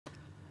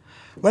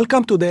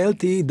Welcome to the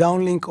LTE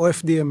Downlink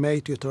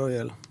OFDMA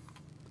tutorial.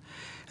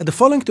 At the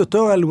following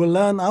tutorial, we'll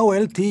learn how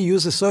LTE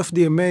uses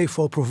OFDMA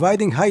for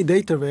providing high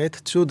data rate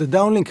through the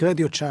downlink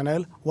radio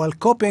channel while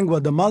coping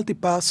with the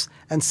multipath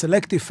and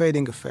selective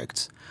fading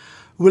effects.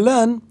 We'll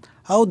learn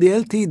how the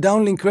LTE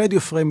Downlink Radio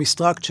Frame is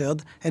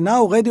structured and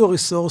how radio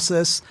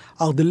resources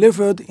are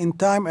delivered in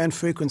time and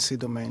frequency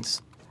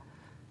domains.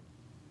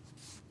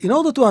 In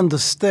order to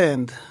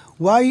understand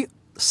why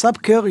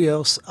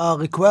subcarriers are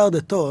required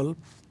at all,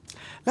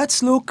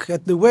 let's look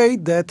at the way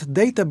that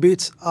data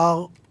bits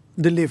are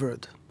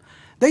delivered.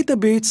 Data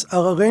bits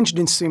are arranged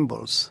in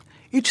symbols.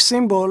 Each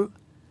symbol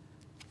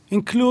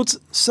includes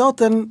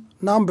certain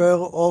number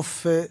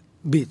of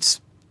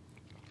bits.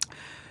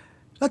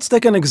 Let's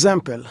take an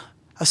example.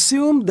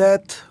 Assume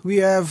that we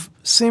have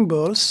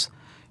symbols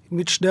in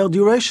which their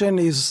duration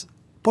is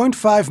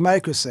 0.5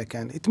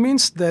 microsecond. It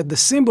means that the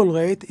symbol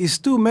rate is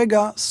 2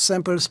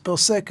 megasamples per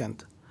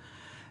second.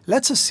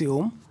 Let's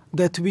assume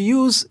that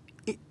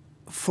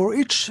for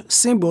each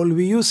symbol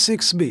we use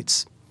 6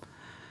 bits.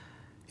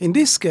 In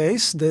this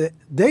case, the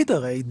data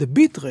rate, the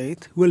bit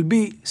rate, will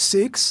be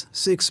 6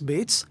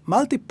 bits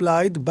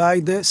multiplied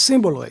by the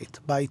symbol rate,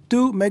 by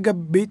 2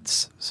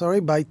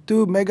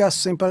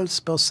 megasamples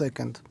per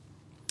second.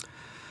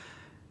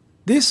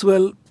 This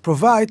will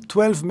provide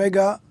 12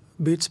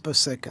 megabits per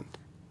second.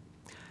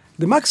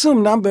 The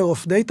maximum number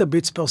of data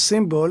bits per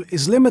symbol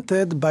is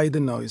limited by the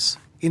noise.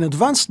 In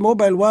advanced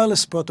mobile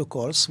wireless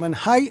protocols, when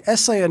high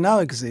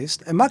SINR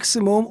exists, a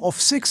maximum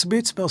of 6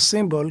 bits per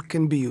symbol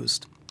can be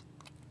used.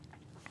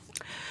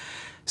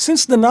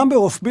 Since the number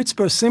of bits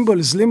per symbol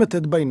is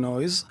limited by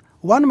noise,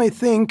 one may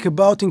think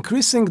about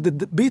increasing the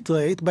bit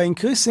rate by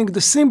increasing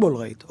the symbol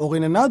rate, or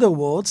in other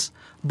words,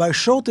 by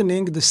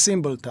shortening the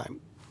symbol time.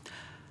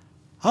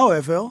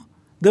 However,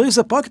 there is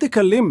a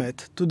practical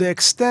limit to the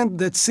extent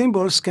that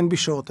symbols can be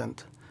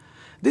shortened.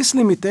 This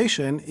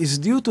limitation is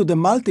due to the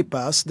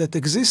multipaths that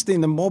exist in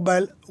the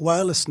mobile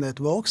wireless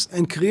networks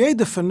and create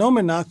the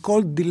phenomena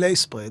called delay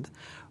spread,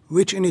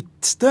 which in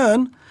its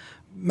turn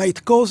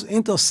might cause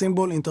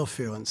inter-symbol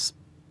interference.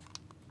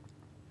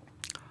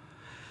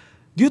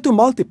 Due to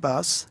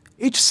multipaths,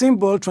 each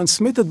symbol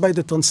transmitted by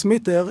the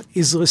transmitter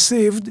is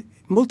received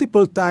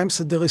multiple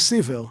times at the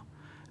receiver.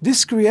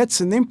 This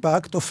creates an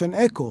impact of an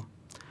echo.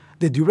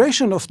 The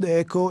duration of the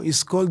echo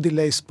is called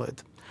delay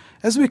spread.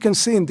 As we can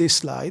see in this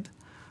slide,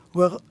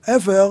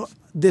 wherever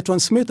the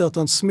transmitter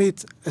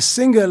transmits a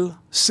single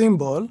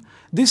symbol,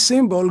 this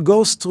symbol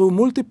goes through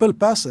multiple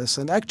passes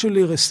and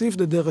actually received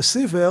at the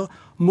receiver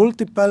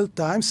multiple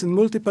times in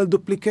multiple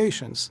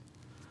duplications.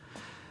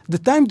 The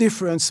time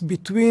difference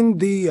between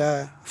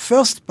the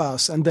first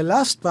pass and the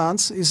last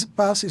pass is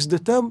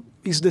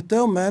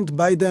determined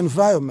by the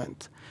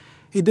environment.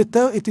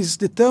 It is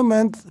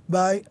determined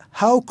by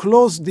how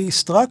close the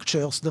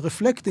structures, the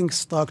reflecting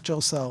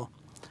structures, are.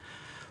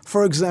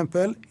 For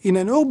example, in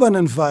an urban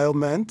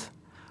environment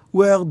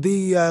where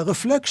the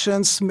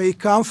reflections may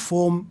come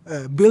from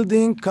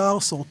building,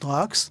 cars, or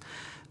trucks,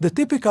 the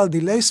typical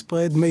delay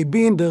spread may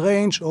be in the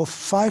range of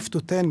 5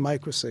 to 10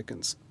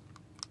 microseconds.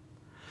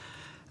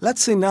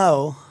 Let's see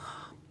now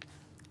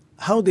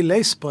how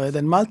delay spread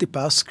and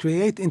multipaths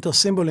create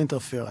inter-symbol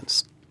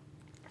interference.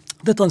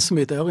 The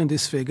transmitter, in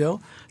this figure,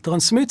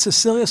 transmits a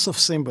series of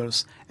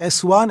symbols,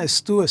 S1,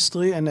 S2,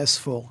 S3, and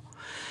S4.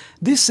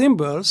 These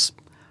symbols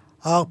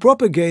are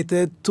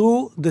propagated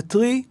through the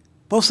 3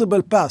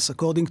 possible paths,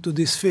 according to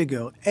this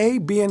figure, A,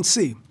 B, and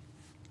C.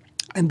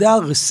 And they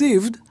are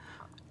received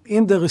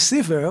in the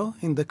receiver,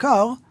 in the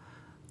car,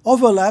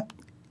 overlapped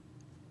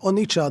on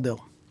each other.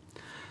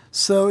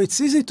 So it's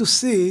easy to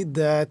see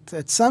that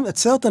at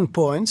certain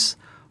points,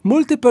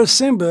 multiple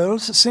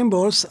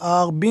symbols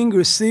are being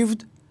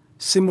received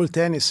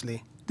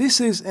simultaneously.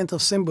 This is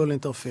inter-symbol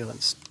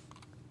interference.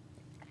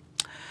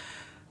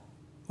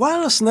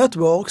 Wireless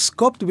networks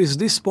coped with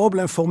this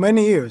problem for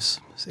many years.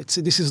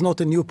 This is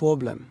not a new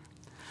problem.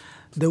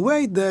 The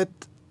way that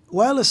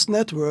wireless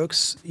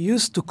networks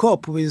used to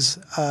cope with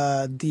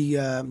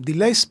the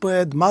delay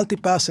spread,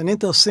 multipath, and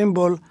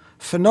inter-symbol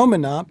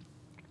phenomena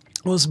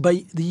was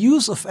by the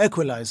use of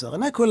equalizer.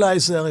 An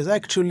equalizer is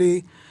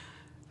actually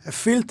a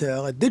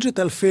filter, a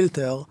digital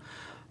filter,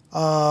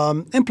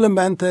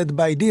 implemented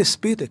by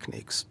DSP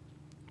techniques.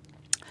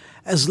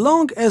 As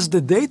long as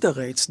the data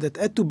rates that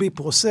had to be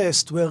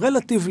processed were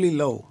relatively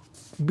low,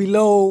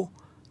 below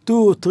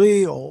 2,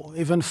 3, or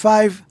even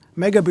 5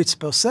 megabits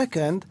per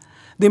second,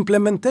 the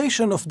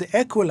implementation of the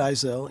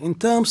equalizer in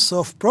terms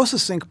of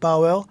processing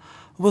power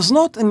was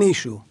not an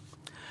issue.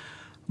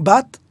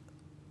 But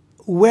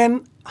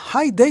when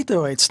high data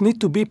rates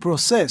need to be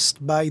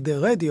processed by the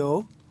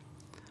radio,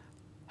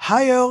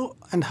 higher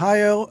and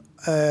higher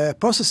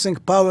processing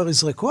power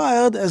is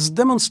required, as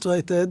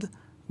demonstrated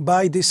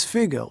by this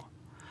figure.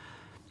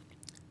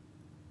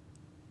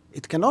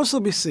 It can also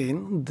be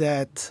seen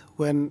that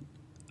when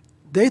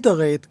data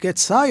rate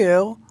gets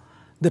higher,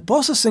 the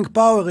processing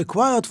power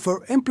required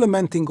for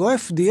implementing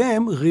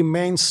OFDM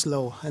remains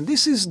slow. And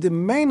this is the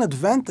main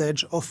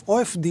advantage of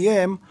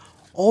OFDM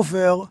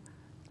over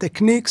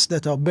techniques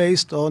that are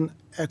based on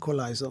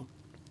equalizer.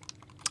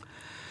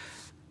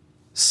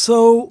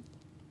 So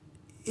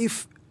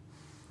if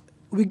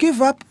we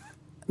give up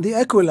the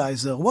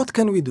equalizer, what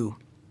can we do?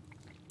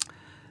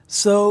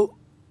 So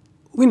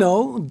we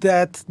know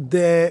that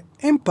the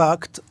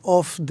impact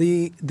of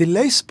the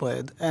delay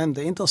spread and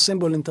the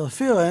inter-symbol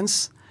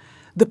interference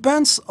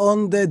depends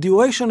on the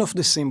duration of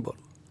the symbol.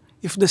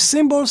 If the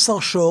symbols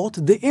are short,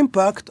 the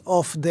impact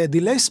of the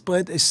delay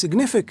spread is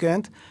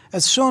significant,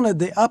 as shown at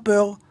the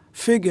upper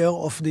figure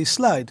of this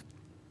slide.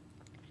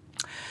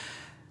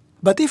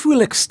 But if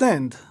we'll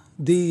extend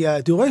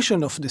the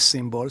duration of the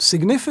symbol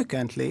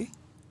significantly,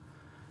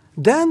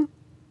 then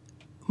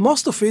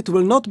most of it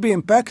will not be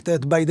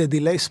impacted by the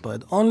delay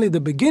spread. Only the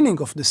beginning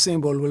of the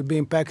symbol will be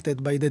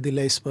impacted by the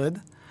delay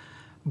spread,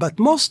 but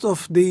most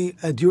of the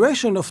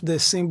duration of the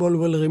symbol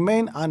will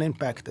remain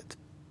unimpacted.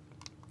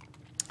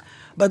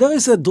 But there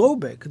is a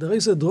drawback. There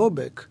is a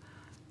drawback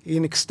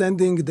in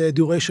extending the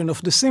duration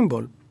of the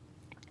symbol.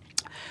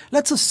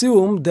 Let's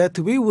assume that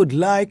we would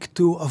like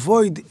to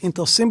avoid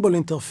inter-symbol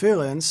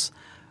interference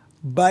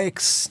by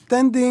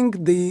extending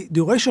the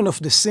duration of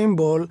the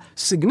symbol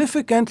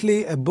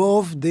significantly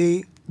above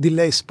the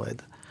delay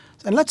spread.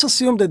 And let's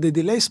assume that the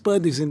delay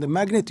spread is in the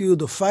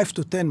magnitude of 5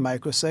 to 10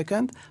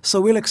 microseconds, so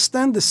we'll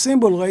extend the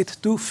symbol rate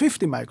to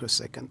 50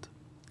 microseconds.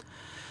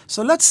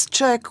 So let's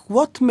check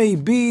what may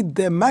be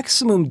the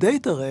maximum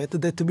data rate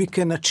that we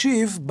can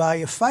achieve by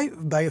a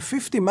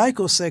 50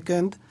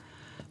 microsecond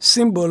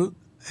symbol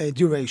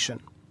duration.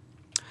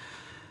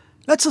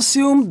 Let's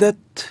assume that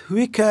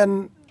we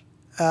can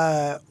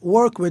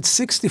work with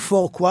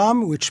 64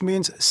 QAM, which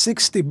means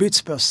 60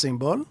 bits per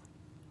symbol.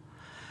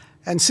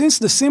 And since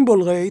the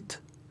symbol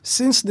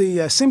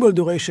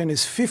duration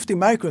is 50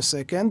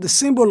 microseconds, the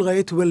symbol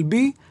rate will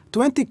be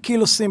 20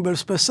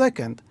 kilosymbols per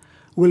second.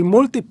 We'll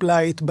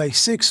multiply it by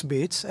 6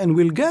 bits, and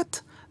we'll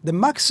get the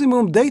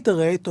maximum data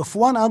rate of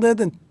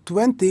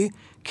 120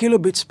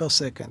 kilobits per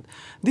second.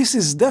 This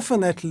is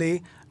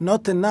definitely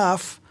not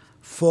enough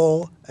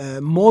for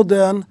a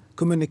modern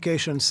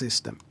communication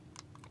system.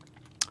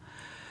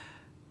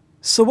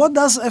 So what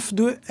does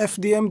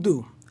FDM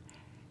do?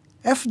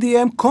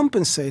 FDM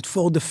compensates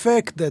for the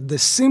fact that the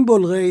symbol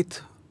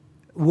rate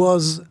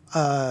was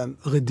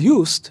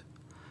reduced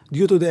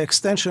due to the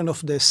extension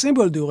of the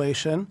symbol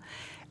duration,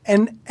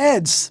 and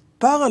adds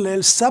parallel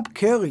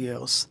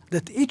subcarriers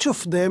that each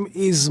of them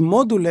is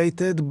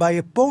modulated by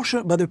a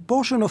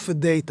portion of a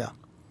data.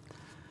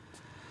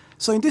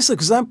 So in this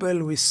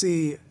example, we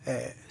see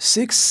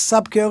 6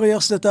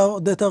 subcarriers that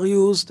are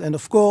used, and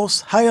of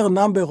course, higher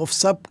number of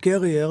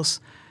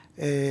subcarriers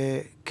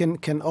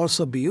can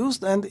also be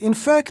used. And in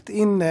fact,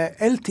 in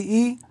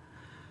LTE,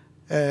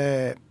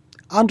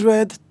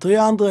 100,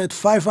 300,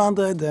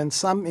 500, and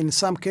in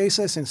some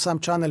cases, in some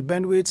channel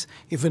bandwidths,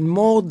 even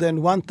more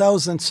than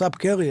 1,000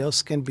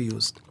 subcarriers can be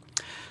used.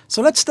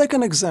 So let's take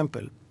an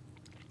example.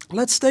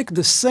 Let's take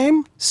the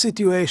same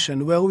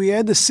situation where we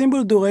had a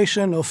symbol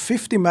duration of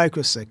 50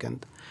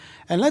 microseconds.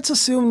 And let's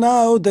assume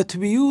now that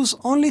we use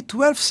only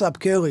 12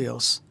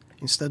 subcarriers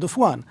instead of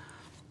 1.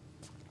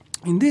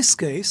 In this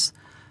case,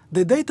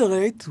 the data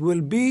rate will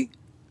be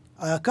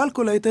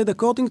calculated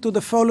according to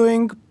the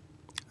following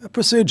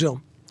procedure.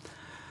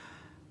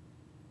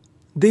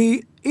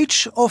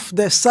 Each of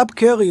the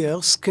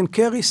subcarriers can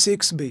carry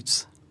 6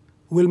 bits.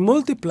 We'll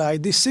multiply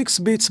these 6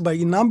 bits by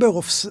a number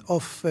of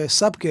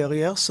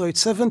subcarriers, so it's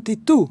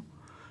 72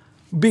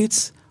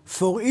 bits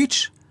for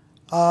each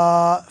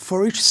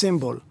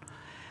symbol.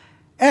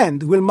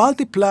 And we'll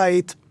multiply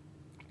it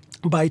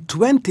by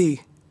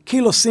 20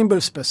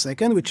 kilosymbols per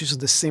second, which is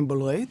the symbol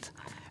rate,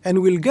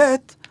 and we'll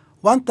get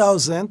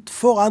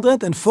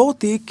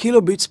 1,440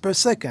 kilobits per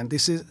second.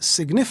 This is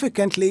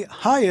significantly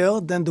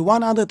higher than the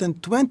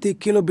 120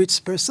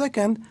 kilobits per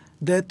second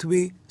that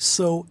we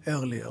saw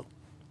earlier.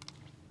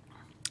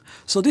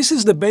 So this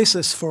is the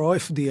basis for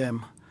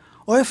OFDM.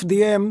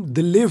 OFDM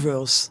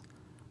delivers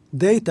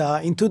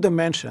data in 2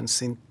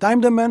 dimensions, in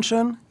time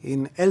dimension,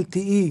 in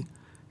LTE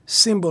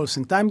symbols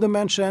in time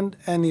dimension,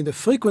 and in the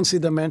frequency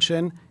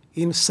dimension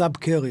in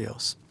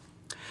subcarriers.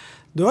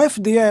 The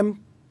OFDM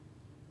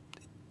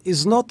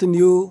is not a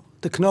new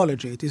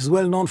technology. It is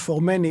well known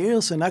for many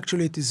years, and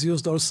actually it is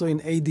used also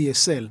in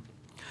ADSL.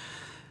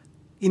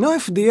 In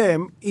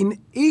OFDM, in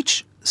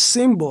each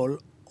symbol,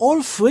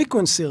 all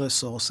frequency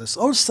resources,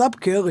 all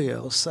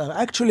subcarriers are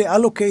actually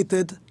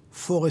allocated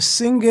for a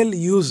single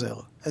user,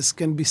 as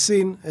can be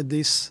seen at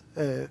this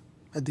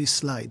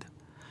slide.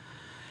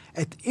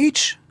 At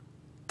each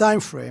time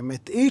frame,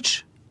 at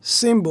each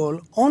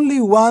symbol,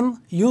 only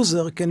one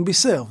user can be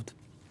served.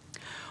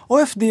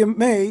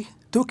 OFDMA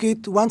took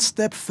it one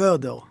step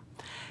further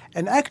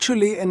and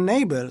actually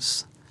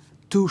enables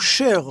to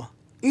share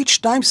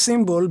each time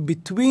symbol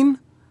between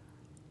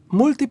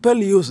multiple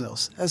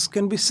users, as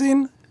can be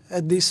seen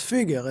at this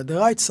figure, at the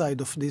right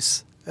side of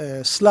this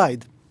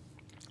slide.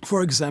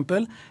 For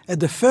example,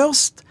 at the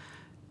first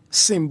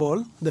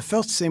symbol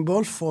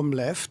from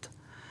left,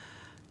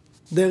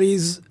 there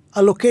is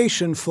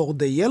allocation for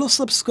the yellow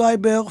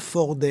subscriber,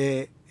 for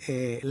the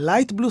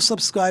light blue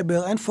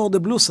subscriber and for the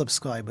blue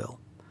subscriber.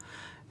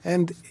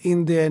 And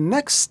in the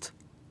next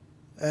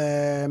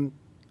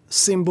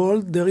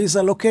symbol, there is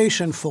a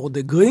location for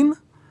the green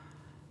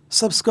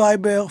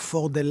subscriber,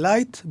 for the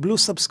light blue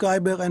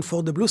subscriber, and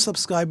for the blue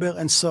subscriber,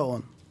 and so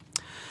on.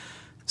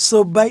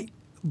 So by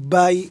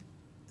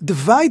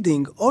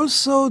dividing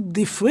also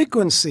the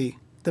frequency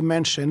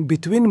dimension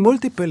between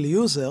multiple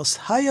users,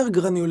 higher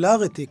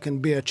granularity can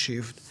be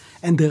achieved,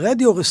 and the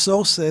radio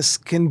resources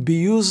can be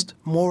used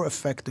more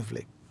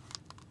effectively.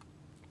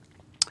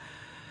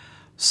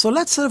 So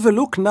let's have a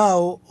look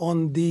now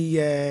on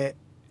the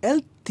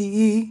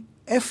LTE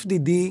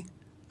FDD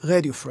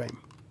radio frame.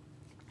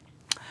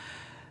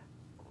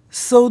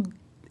 So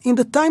in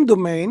the time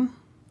domain,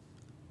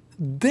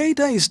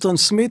 data is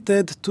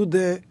transmitted to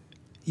the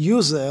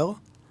user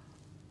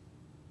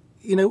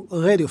in a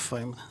radio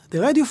frame.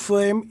 The radio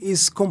frame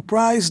is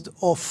comprised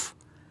of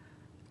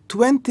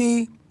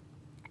 20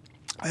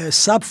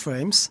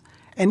 subframes,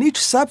 and each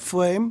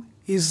subframe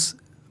is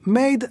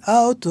made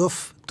out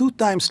of 2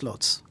 time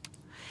slots.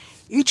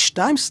 Each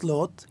time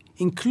slot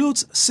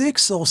includes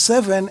 6 or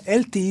 7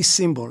 LTE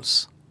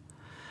symbols.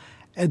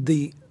 At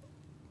the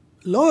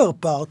lower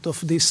part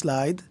of this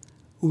slide,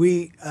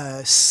 we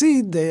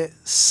see the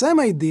same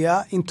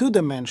idea in 2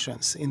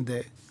 dimensions, in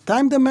the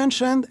time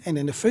dimension and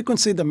in the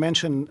frequency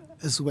dimension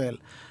as well.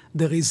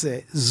 There is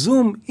a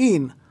zoom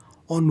in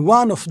on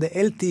one of the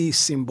LTE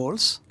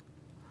symbols,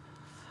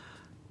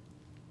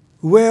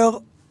 where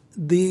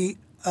the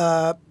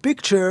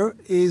picture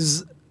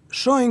is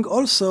showing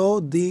also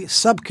the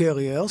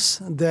subcarriers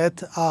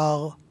that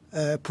are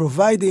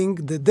providing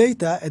the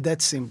data at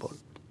that symbol.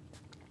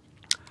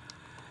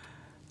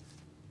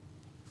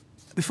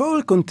 Before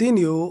we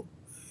continue,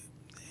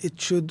 it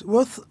should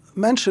worth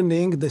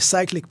mentioning the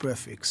cyclic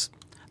prefix.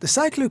 The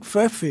cyclic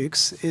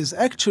prefix is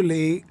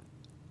actually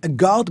a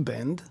guard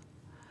band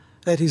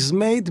that is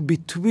made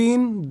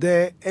between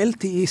the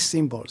LTE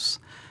symbols.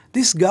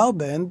 This guard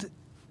band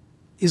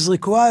is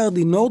required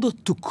in order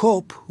to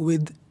cope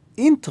with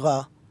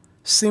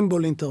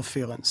intra-symbol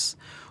interference.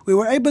 We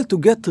were able to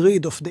get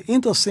rid of the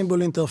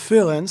intra-symbol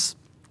interference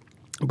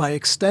by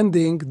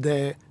extending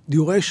the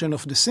duration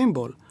of the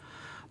symbol,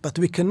 but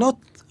we cannot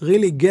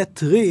really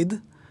get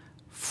rid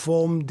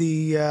from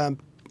the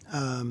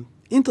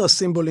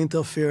intra-symbol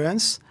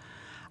interference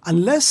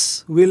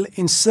unless we'll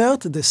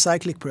insert the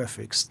cyclic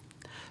prefix.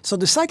 So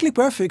the cyclic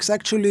prefix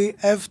actually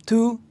have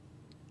 2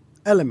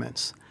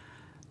 elements.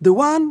 The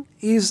one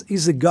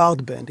is a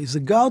guard band. It's a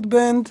guard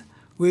band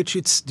which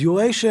its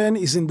duration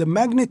is in the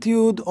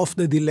magnitude of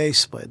the delay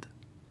spread.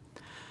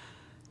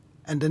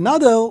 And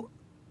another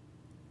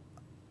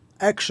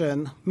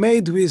action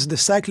made with the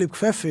cyclic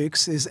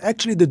prefix is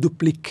actually the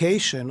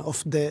duplication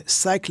of the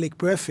cyclic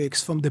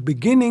prefix from the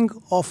beginning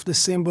of the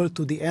symbol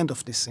to the end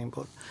of the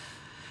symbol.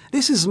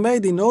 This is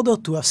made in order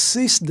to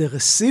assist the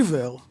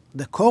receiver,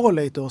 the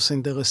correlators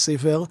in the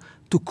receiver,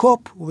 to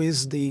cope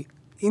with the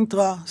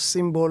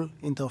intra-symbol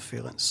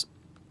interference.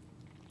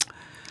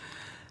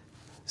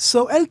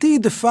 So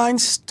LTE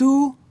defines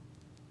 2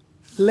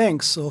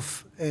 lengths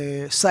of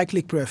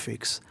cyclic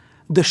prefix.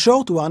 The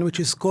short one, which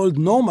is called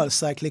normal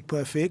cyclic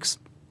prefix,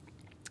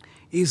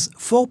 is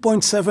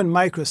 4.7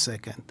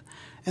 microsecond.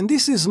 And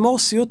this is more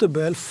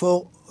suitable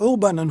for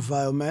urban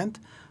environment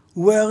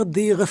where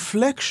the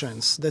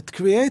reflections that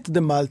create the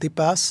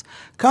multipath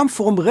come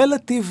from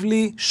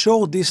relatively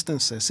short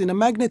distances in a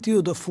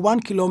magnitude of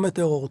 1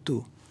 kilometer or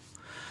 2.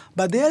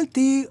 But the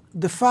LTE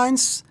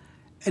defines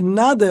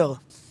another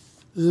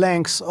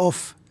length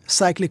of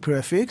cyclic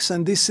prefix,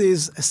 and this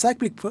is a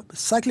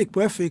cyclic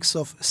prefix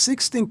of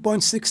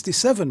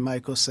 16.67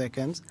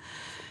 microseconds.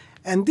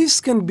 And this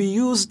can be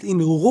used in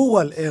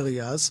rural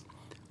areas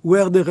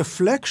where the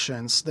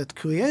reflections that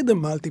create the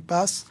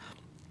multipath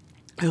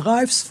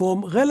arrives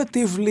from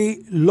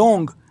relatively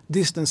long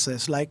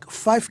distances, like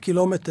 5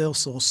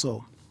 kilometers or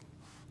so.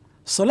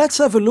 So let's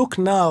have a look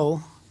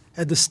now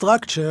at the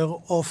structure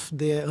of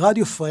the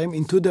radio frame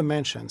in 2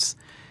 dimensions.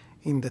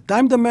 In the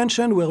time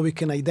dimension, where we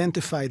can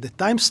identify the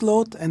time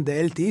slot and the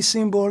LTE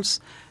symbols,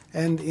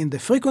 and in the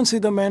frequency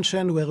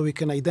dimension, where we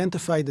can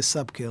identify the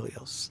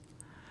subcarriers.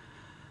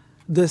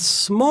 The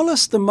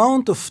smallest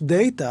amount of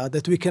data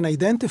that we can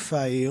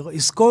identify here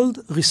is called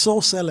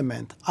resource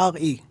element,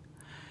 RE.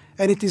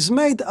 And it is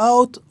made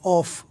out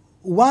of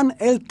 1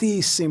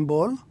 LTE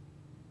symbol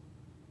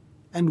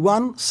and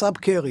 1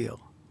 subcarrier,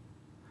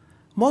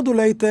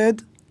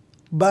 modulated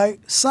by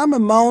some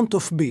amount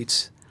of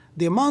bits.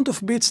 The amount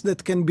of bits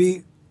that can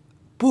be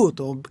put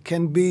or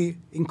can be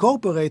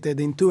incorporated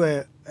into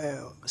a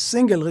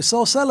single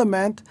resource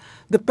element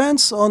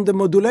depends on the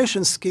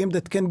modulation scheme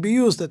that can be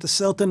used at a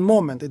certain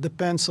moment. It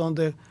depends on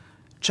the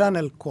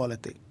channel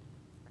quality.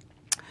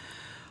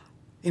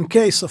 In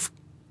case of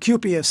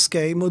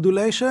QPSK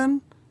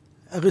modulation,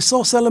 a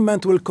resource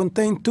element will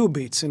contain 2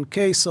 bits. In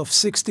case of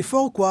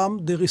 64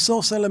 QAM, the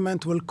resource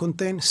element will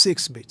contain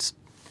 6 bits.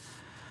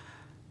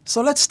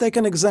 So let's take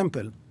an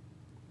example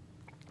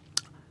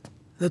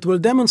that will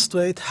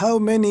demonstrate how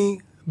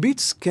many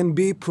bits can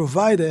be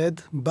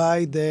provided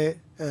by the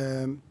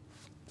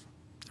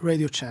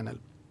radio channel.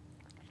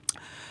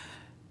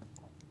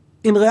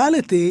 In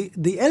reality,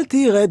 the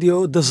LTE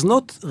radio does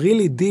not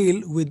really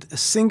deal with a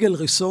single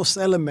resource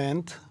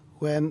element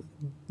when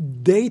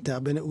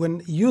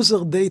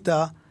user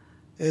data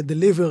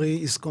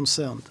delivery is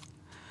concerned.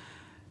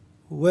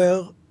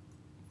 Where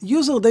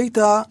user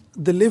data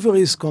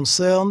delivery is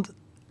concerned,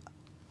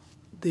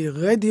 the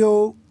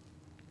radio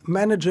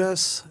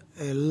manages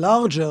a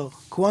larger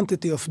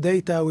quantity of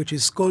data, which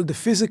is called the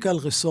physical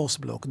resource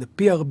block, the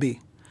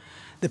PRB.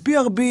 The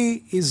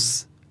PRB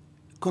is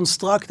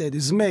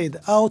made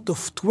out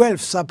of 12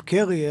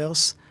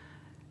 subcarriers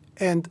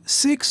and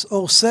 6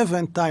 or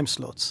 7 time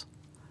slots.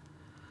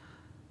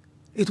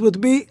 It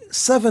would be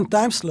 7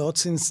 time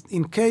slots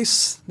in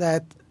case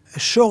that a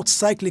short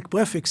cyclic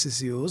prefix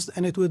is used,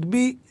 and it would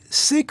be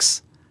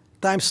 6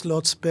 time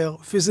slots per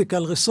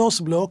physical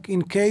resource block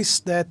in case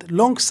that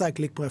long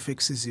cyclic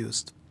prefix is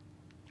used.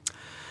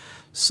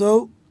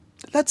 So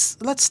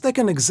let's take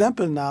an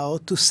example now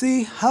to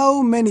see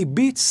how many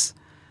bits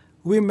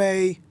we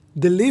may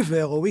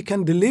deliver, or we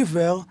can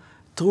deliver,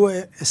 through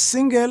a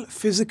single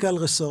physical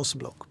resource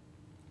block.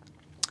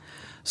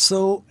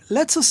 So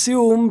let's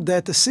assume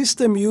that the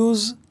system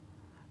uses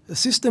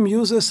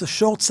a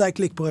short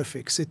cyclic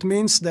prefix. It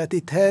means that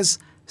it has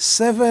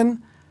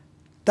 7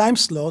 time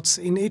slots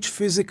in each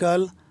 6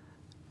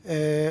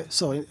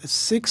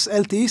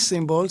 LTE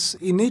symbols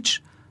in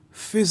each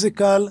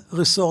physical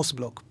resource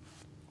block.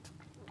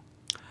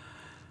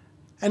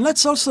 And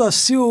let's also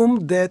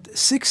assume that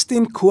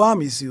 16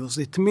 QAM is used.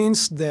 It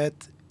means that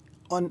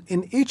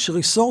in each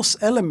resource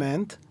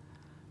element,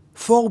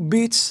 4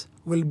 bits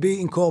will be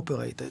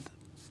incorporated.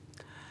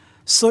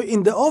 So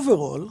in the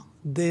overall,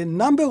 the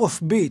number of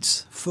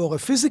bits for a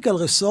physical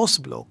resource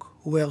block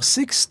where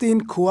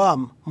 16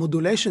 QAM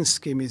modulation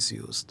scheme is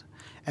used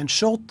and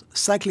short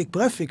cyclic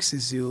prefix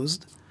is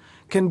used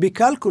can be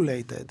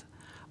calculated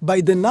by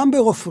the number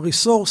of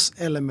resource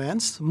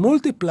elements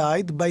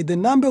multiplied by the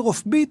number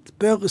of bits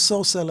per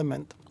resource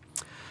element.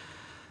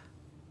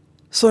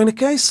 So in the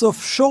case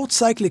of short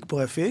cyclic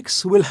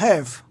prefix, we'll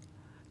have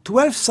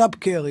 12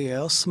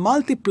 subcarriers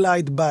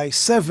multiplied by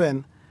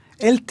 7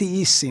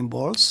 LTE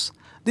symbols.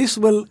 This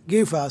will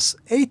give us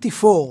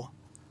 84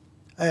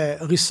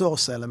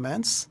 resource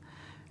elements.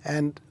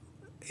 And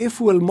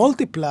if we'll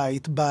multiply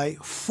it by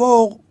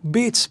 4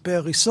 bits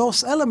per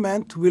resource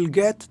element, we'll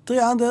get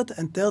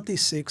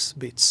 336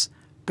 bits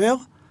per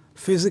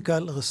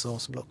physical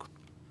resource block.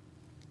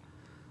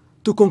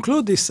 To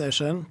conclude this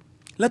session,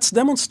 let's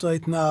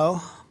demonstrate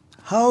now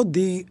how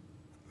the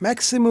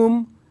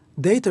maximum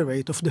data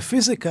rate of the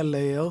physical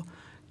layer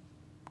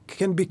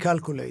can be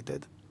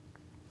calculated.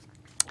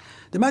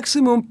 The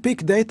maximum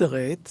peak data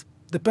rate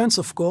depends,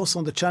 of course,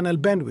 on the channel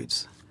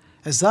bandwidth.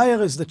 As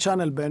higher is the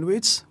channel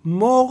bandwidth,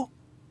 more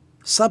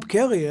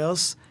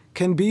subcarriers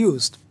can be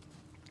used.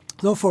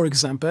 So, for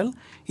example,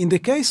 in the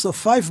case of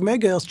 5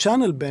 MHz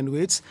channel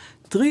bandwidth,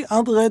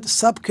 300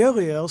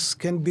 subcarriers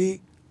can be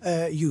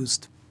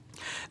used.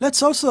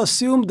 Let's also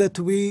assume that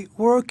we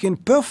work in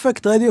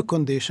perfect radio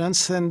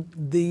conditions and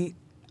the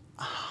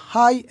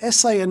high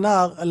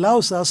SINR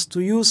allows us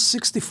to use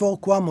 64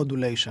 QAM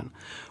modulation,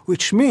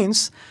 which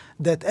means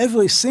that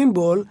every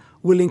symbol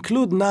will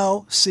include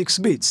now 6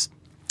 bits.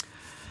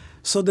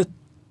 So the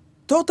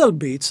total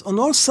bits on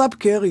all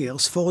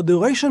subcarriers for a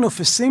duration of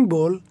a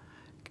symbol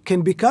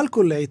can be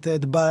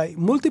calculated by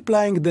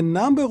multiplying the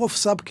number of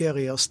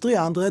subcarriers,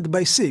 300,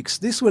 by 6.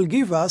 This will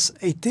give us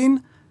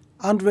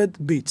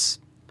 1800 bits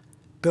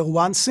per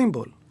one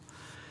symbol.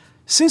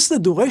 Since the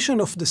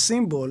duration of the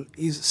symbol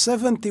is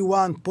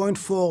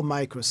 71.4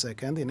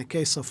 microseconds in the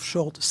case of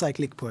short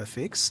cyclic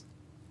prefix,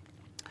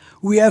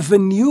 we have a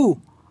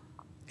new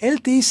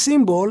LTE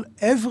symbol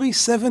every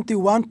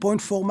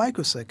 71.4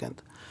 microseconds.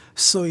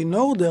 So in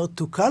order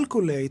to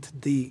calculate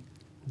the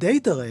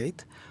data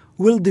rate,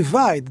 we'll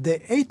divide the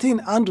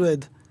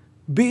 1800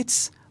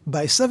 bits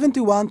by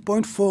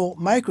 71.4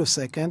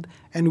 microseconds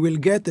and we'll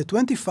get the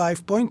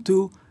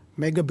 25.2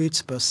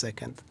 megabits per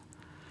second.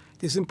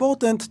 It is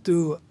important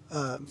to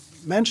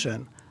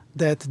mention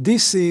that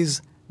this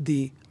is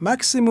the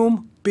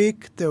maximum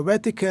peak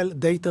theoretical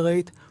data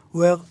rate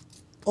where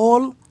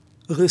all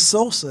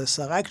resources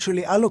are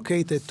actually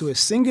allocated to a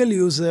single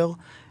user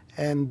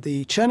and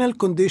the channel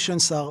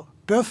conditions are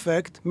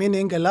perfect,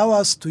 meaning allow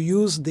us to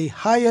use the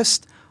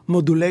highest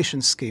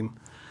modulation scheme.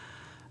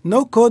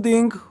 No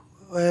coding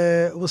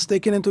was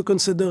taken into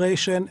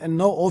consideration and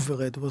no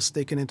overhead was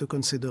taken into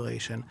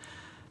consideration.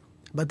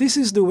 But this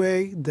is the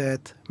way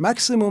that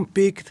maximum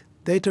peak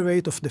data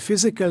rate of the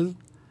physical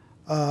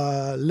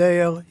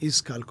layer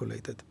is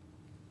calculated.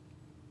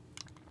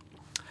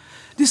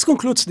 This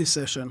concludes this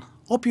session.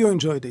 Hope you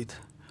enjoyed it.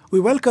 We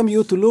welcome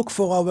you to look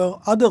for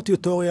our other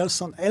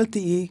tutorials on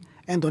LTE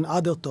and on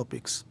other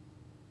topics.